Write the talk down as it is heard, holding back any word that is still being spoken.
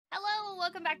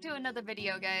welcome back to another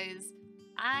video, guys.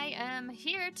 I am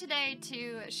here today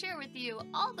to share with you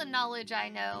all the knowledge I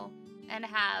know and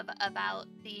have about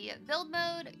the build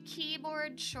mode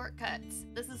keyboard shortcuts.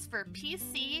 This is for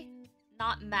PC,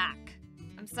 not Mac.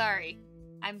 I'm sorry,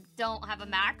 I don't have a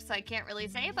Mac, so I can't really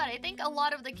say, but I think a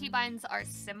lot of the keybinds are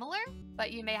similar,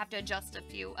 but you may have to adjust a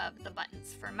few of the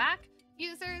buttons for Mac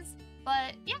users.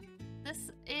 But yeah,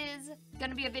 this is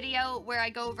gonna be a video where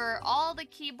I go over all the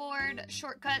keyboard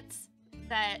shortcuts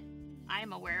that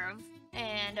I'm aware of,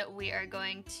 and we are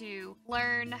going to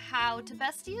learn how to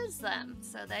best use them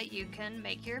so that you can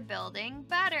make your building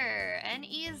better and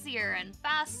easier and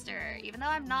faster. Even though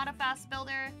I'm not a fast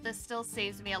builder, this still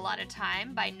saves me a lot of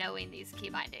time by knowing these key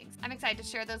bindings. I'm excited to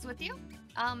share those with you.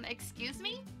 Excuse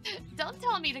me? Don't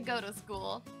tell me to go to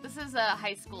school. This is a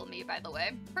high school me, by the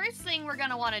way. First thing we're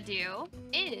gonna wanna do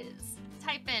is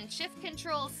type in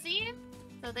Shift-Control-C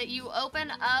so that you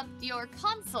open up your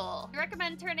console. I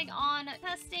recommend turning on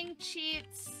testing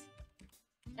cheats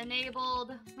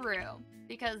enabled through,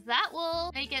 because that will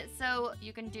make it so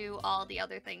you can do all the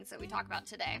other things that we talk about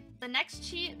today. The next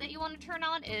cheat that you want to turn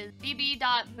on is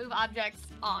bb.moveobjects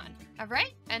on. All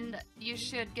right, and you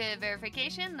should get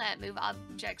verification that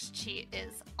moveobjects cheat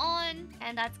is on,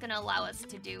 and that's gonna allow us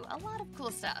to do a lot of cool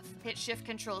stuff. Hit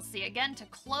Shift-Control-C again to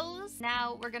close.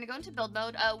 Now we're gonna go into build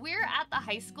mode. We're at the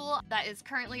high school that is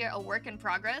currently a work in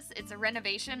progress. It's a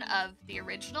renovation of the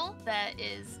original that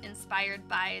is inspired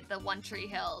by the One Tree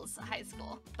Hills High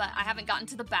School, but I haven't gotten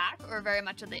to the back or very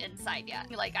much of the inside yet.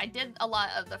 Like, I did a lot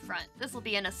of the front. This will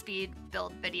be in a speed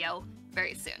build video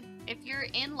very soon. If you're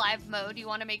in live mode, you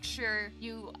want to make sure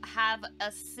you have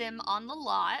a sim on the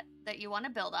lot that you want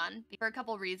to build on. For a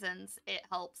couple reasons, it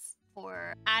helps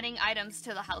for adding items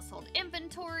to the household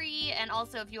inventory, and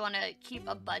also if you want to keep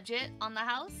a budget on the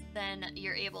house, then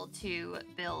you're able to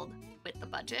build with the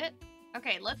budget.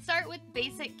 Okay, let's start with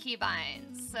basic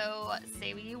keybinds. So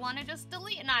say you want to just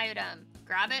delete an item,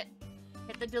 grab it,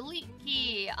 hit the delete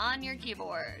key on your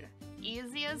keyboard.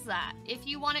 Easy as that. If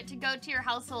you want it to go to your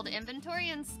household inventory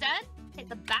instead, hit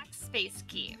the backspace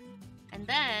key. And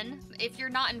then if you're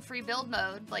not in free build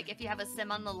mode, like if you have a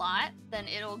sim on the lot, then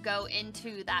it'll go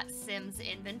into that sim's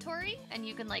inventory and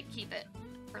you can like keep it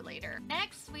for later.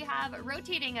 Next, we have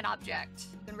rotating an object.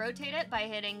 You can rotate it by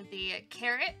hitting the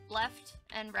caret left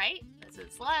and right. This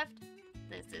is left,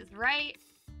 this is right,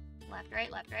 left,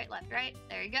 right, left, right, left, right.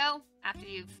 There you go. After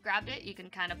you've grabbed it, you can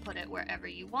kind of put it wherever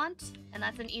you want. And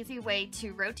that's an easy way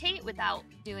to rotate without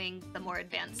doing the more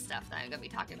advanced stuff that I'm going to be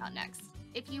talking about next.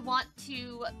 If you want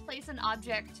to place an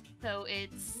object so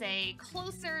it's, say,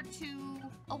 closer to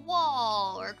a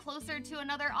wall or closer to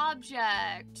another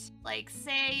object, like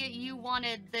say you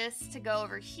wanted this to go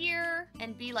over here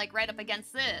and be like right up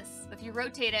against this. If you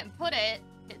rotate it and put it,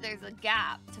 there's a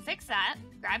gap. To fix that,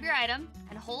 grab your item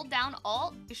and hold down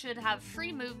Alt. You should have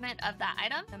free movement of that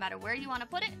item no matter where you want to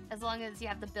put it, as long as you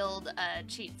have the build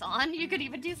cheats on. You could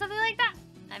even do something like that.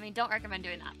 I mean, don't recommend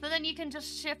doing that. So then you can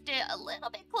just shift it a little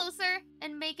bit closer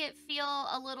and make it feel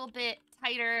a little bit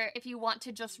tighter. If you want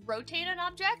to just rotate an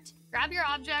object, grab your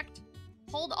object,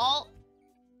 hold Alt,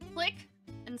 click,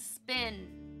 and spin.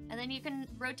 And then you can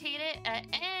rotate it at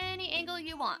any angle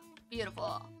you want.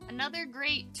 Beautiful. Another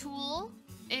great tool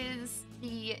is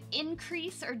the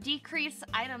increase or decrease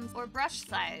items or brush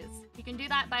size. You can do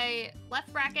that by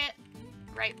left bracket,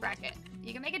 right bracket.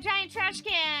 You can make a giant trash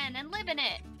can and live in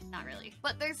it. Not really.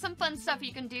 But there's some fun stuff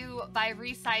you can do by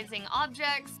resizing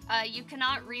objects. You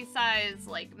cannot resize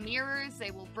like mirrors,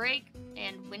 they will break,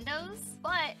 and windows,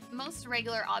 but most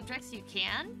regular objects you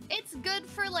can. It's good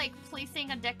for like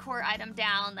placing a decor item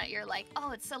down that you're like,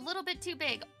 oh, it's a little bit too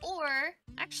big. Or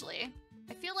actually,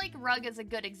 I feel like rug is a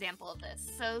good example of this.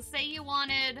 So say you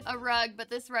wanted a rug, but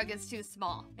this rug is too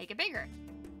small. Make it bigger,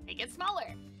 make it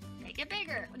smaller, make it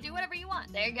bigger. Do whatever you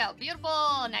want. There you go. Beautiful.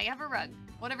 Now you have a rug,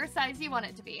 whatever size you want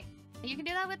it to be. And you can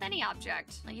do that with any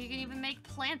object. Like you can even make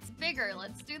plants bigger.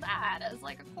 Let's do that as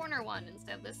like a corner one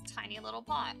instead of this tiny little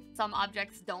pot. Some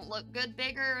objects don't look good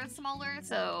bigger or smaller,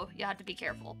 so you have to be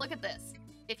careful. Look at this.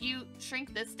 If you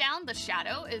shrink this down, the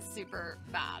shadow is super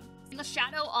bad. And the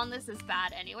shadow on this is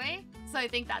bad anyway, so I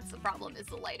think that's the problem, is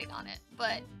the lighting on it.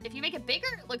 But if you make it bigger,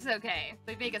 it looks okay.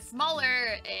 But if you make it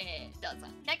smaller, it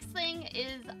doesn't. Next thing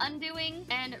is undoing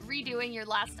and redoing your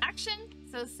last action.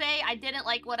 So say I didn't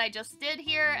like what I just did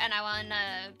here and I want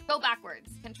to go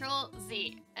backwards.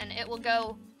 Control-Z, and it will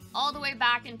go all the way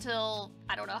back until,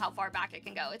 I don't know how far back it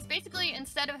can go. It's basically,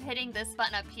 instead of hitting this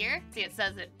button up here, see it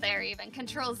says it there even,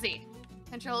 Control-Z,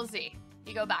 Control-Z,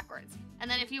 you go backwards. And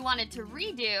then if you wanted to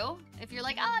redo, if you're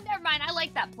like, oh, never mind, I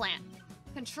like that plant,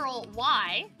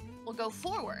 Control-Y will go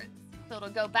forward. So it'll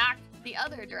go back the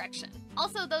other direction.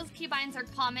 Also, those keybinds are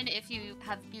common if you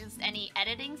have used any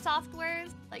editing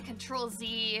softwares, like Control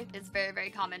Z is very, very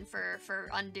common for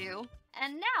undo.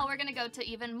 And now we're gonna go to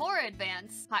even more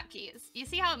advanced hotkeys. You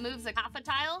see how it moves a half a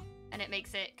tile? And it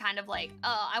makes it kind of like,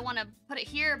 oh, I wanna put it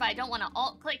here, but I don't wanna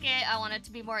alt-click it. I want it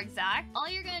to be more exact. All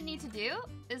you're gonna need to do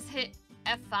is hit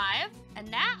F5,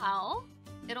 and now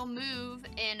it'll move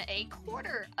in a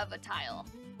quarter of a tile,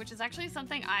 which is actually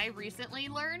something I recently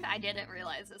learned. I didn't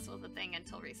realize this was a thing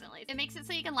until recently. It makes it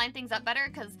so you can line things up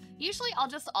better, because usually I'll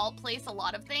just alt place a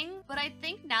lot of things, but I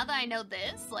think now that I know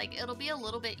this, like, it'll be a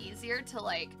little bit easier to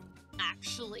like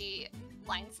actually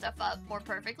line stuff up more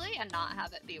perfectly and not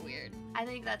have it be weird. I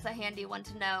think that's a handy one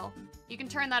to know. You can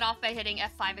turn that off by hitting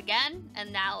F5 again,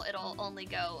 and now it'll only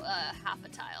go half a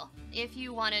tile. If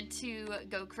you wanted to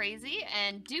go crazy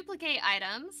and duplicate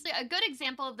items, a good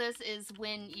example of this is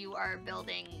when you are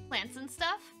building plants and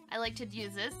stuff. I like to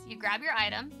use this. You grab your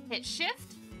item, hit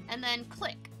Shift, and then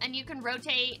click, and you can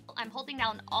rotate. I'm holding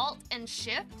down Alt and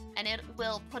Shift, and it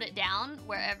will put it down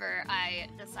wherever I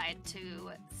decide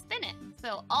to spin it.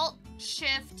 So Alt,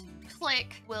 Shift,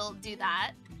 click will do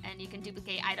that, and you can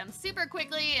duplicate items super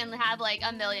quickly and have like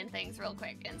a million things real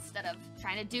quick instead of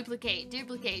trying to duplicate.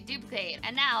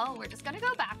 And now we're just gonna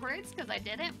go backwards because I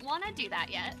didn't want to do that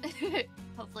yet.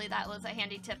 Hopefully that was a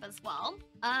handy tip as well.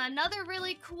 Another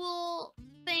really cool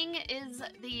thing is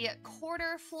the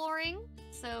quarter flooring.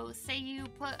 So say you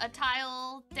put a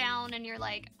tile down and you're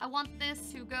like, I want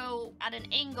this to go at an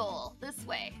angle this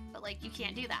way, but like you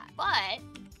can't do that. But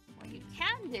what you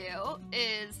can do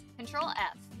is Control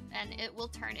F, and it will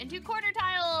turn into quarter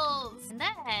tiles. And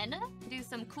then do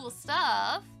some cool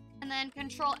stuff, and then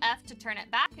Control F to turn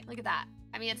it back. Look at that.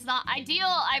 I mean, it's not ideal.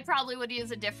 I probably would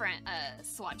use a different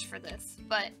swatch for this,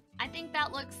 but I think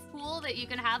that looks cool that you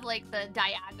can have like the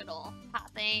diagonal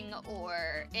pathing,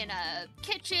 or in a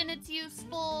kitchen it's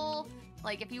useful.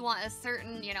 Like if you want a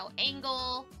certain, you know,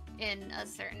 angle in a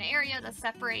certain area to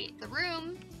separate the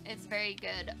room, it's very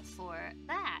good for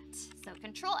that. So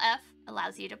Control F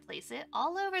allows you to place it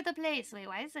all over the place. Wait,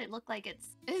 why does it look like it's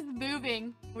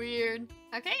moving? Weird.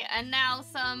 Okay, and now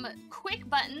some quick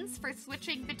buttons for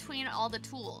switching between all the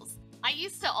tools. I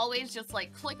used to always just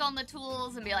like click on the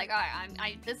tools and be like, all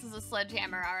right, this is a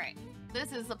sledgehammer, all right.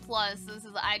 This is a plus, this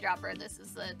is the eyedropper, this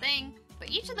is the thing. But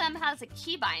each of them has a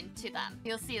keybind to them.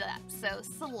 You'll see that. So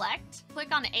select, click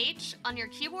on H on your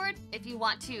keyboard. If you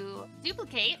want to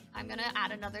duplicate, I'm gonna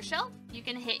add another shelf. You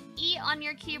can hit E on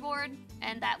your keyboard,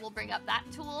 and that will bring up that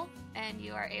tool. And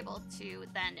you are able to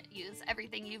then use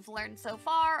everything you've learned so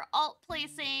far. Alt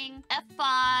placing,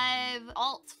 F5,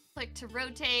 Alt, click to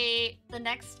rotate. The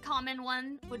next common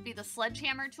one would be the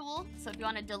sledgehammer tool. So if you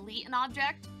want to delete an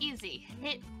object, easy,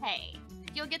 hit K.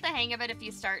 You'll get the hang of it if you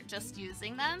start just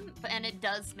using them, and it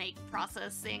does make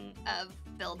processing of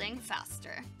building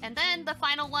faster. And then the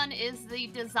final one is the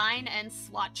design and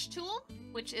swatch tool,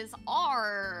 which is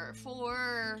R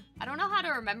for, I don't know how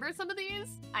to remember some of these.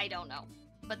 I don't know,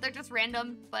 but they're just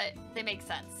random, but they make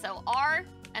sense. So R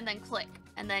and then click,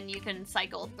 and then you can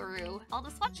cycle through all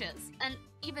the swatches. An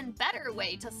even better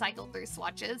way to cycle through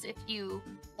swatches, if you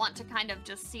want to kind of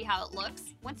just see how it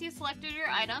looks, once you selected your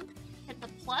item, hit the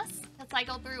plus to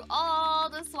cycle through all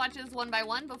the swatches one by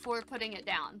one before putting it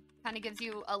down. Kind of gives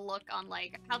you a look on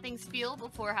like how things feel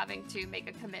before having to make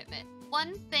a commitment.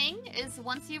 One thing is,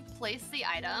 once you've placed the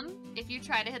item, if you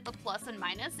try to hit the plus and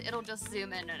minus, it'll just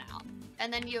zoom in and out.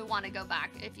 And then you want to go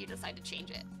back if you decide to change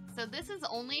it. So this is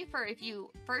only for if you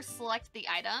first select the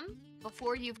item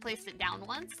before you've placed it down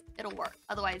once, it'll work.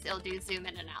 Otherwise, it'll do zoom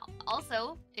in and out.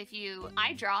 Also, if you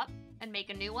eyedrop and make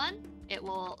a new one, it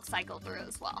will cycle through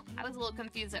as well. I was a little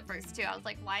confused at first too. I was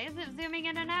like, why is it zooming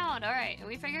in and out? All right,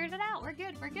 we figured it out. We're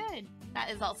good, we're good.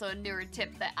 That is also a newer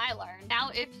tip that I learned. Now,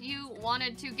 if you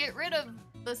wanted to get rid of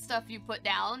the stuff you put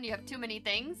down, you have too many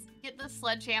things, get the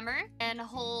sledgehammer and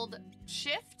hold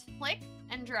Shift, click,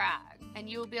 and drag. And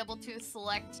you will be able to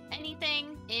select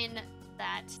anything in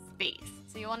that space.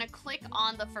 So you want to click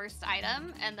on the first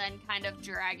item and then kind of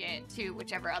drag it to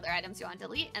whichever other items you want to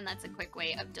delete, and that's a quick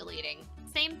way of deleting.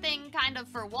 Same thing kind of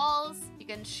for walls. You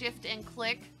can shift and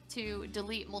click to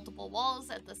delete multiple walls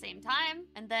at the same time.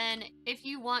 And then if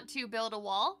you want to build a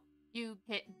wall, you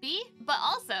hit B, but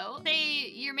also say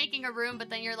you're making a room, but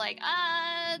then you're like,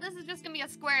 this is just gonna be a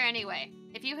square anyway.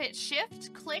 If you hit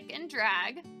Shift, click, and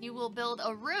drag, you will build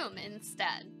a room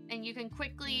instead. And you can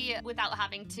quickly, without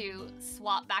having to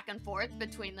swap back and forth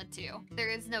between the two. There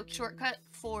is no shortcut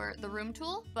for the room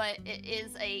tool, but it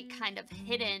is a kind of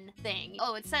hidden thing.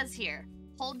 Oh, it says here,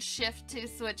 hold Shift to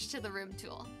switch to the room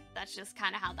tool. that's just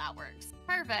kind of how that works.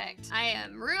 Perfect. I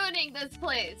am ruining this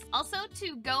place. Also,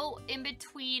 to go in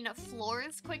between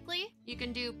floors quickly, you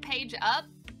can do page up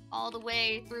all the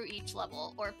way through each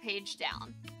level, or page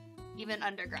down, even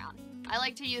underground. I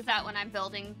like to use that when I'm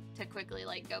building to quickly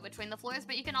like go between the floors,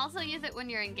 but you can also use it when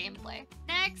you're in gameplay.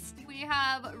 Next, we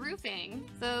have roofing.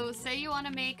 So say you want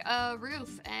to make a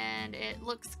roof and it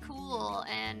looks cool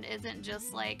and isn't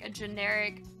just like a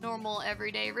generic, normal,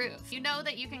 everyday roof. You know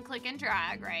that you can click and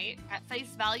drag, right? At face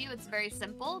value, it's very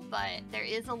simple, but there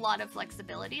is a lot of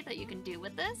flexibility that you can do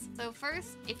with this. So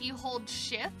first, if you hold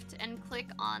shift and click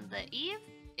on the eave,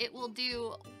 it will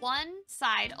do one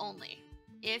side only.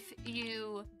 If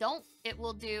you don't, it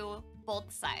will do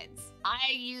both sides.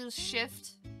 I use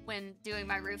shift when doing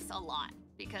my roofs a lot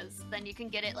because then you can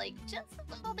get it like just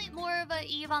a little bit more of a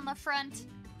eave on the front.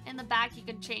 In the back, you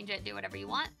can change it, do whatever you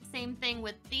want. Same thing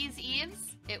with these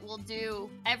eaves. It will do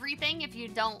everything if you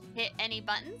don't hit any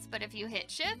buttons, but if you hit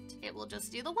shift, it will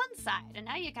just do the one side. And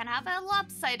now you can have a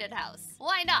lopsided house.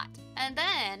 Why not? And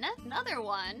then another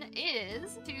one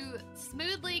is to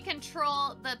smoothly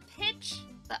control the pitch,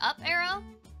 the up arrow.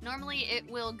 Normally it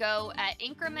will go at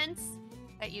increments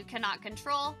that you cannot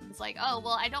control. It's like, oh,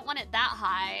 well, I don't want it that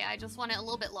high. I just want it a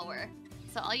little bit lower.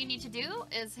 So all you need to do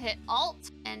is hit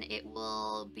Alt and it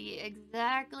will be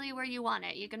exactly where you want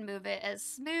it. You can move it as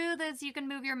smooth as you can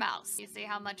move your mouse. You see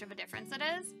how much of a difference it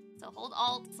is? So hold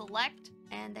Alt, select,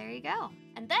 and there you go.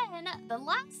 And then the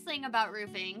last thing about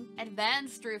roofing,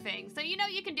 advanced roofing. So you know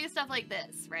you can do stuff like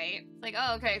this, right? It's like,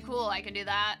 oh, okay, cool, I can do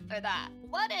that or that.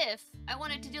 What if I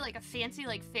wanted to do like a fancy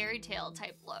like fairy tale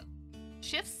type look?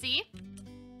 Shift C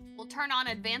will turn on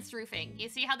advanced roofing. You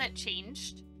see how that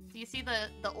changed? Do you see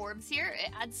the orbs here?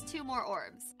 It adds 2 more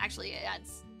orbs. Actually, it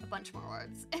adds a bunch more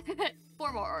orbs.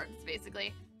 4 more orbs,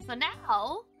 basically. So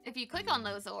now, if you click on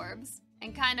those orbs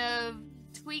and kind of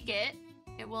tweak it,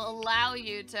 it will allow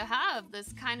you to have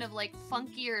this kind of like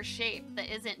funkier shape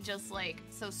that isn't just like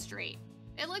so straight.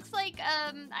 It looks like,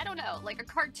 I don't know, like a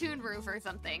cartoon roof or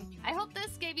something. I hope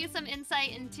this gave you some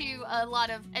insight into a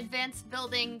lot of advanced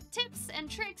building tips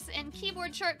and tricks and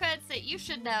keyboard shortcuts that you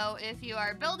should know if you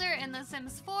are a builder in The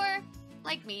Sims 4,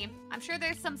 like me. I'm sure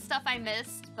there's some stuff I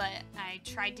missed, but I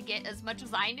tried to get as much as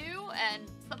I knew, and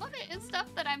some of it is stuff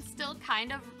that I'm still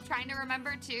kind of trying to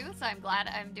remember too, so I'm glad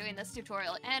I'm doing this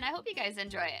tutorial, and I hope you guys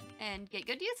enjoy it and get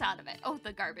good use out of it. Oh,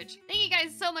 the garbage. Thank you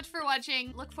guys so much for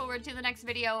watching. Look forward to the next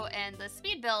video and the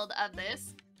speed build of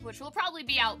this, which will probably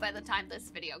be out by the time this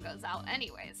video goes out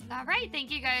anyways. All right, thank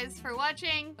you guys for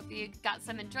watching. Hope you got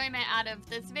some enjoyment out of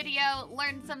this video,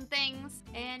 learned some things,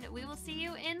 and we will see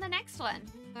you in the next one.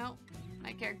 Well,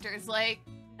 my character is like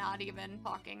not even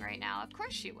talking right now. Of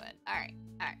course she would. All right,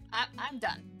 I'm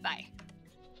done. Bye.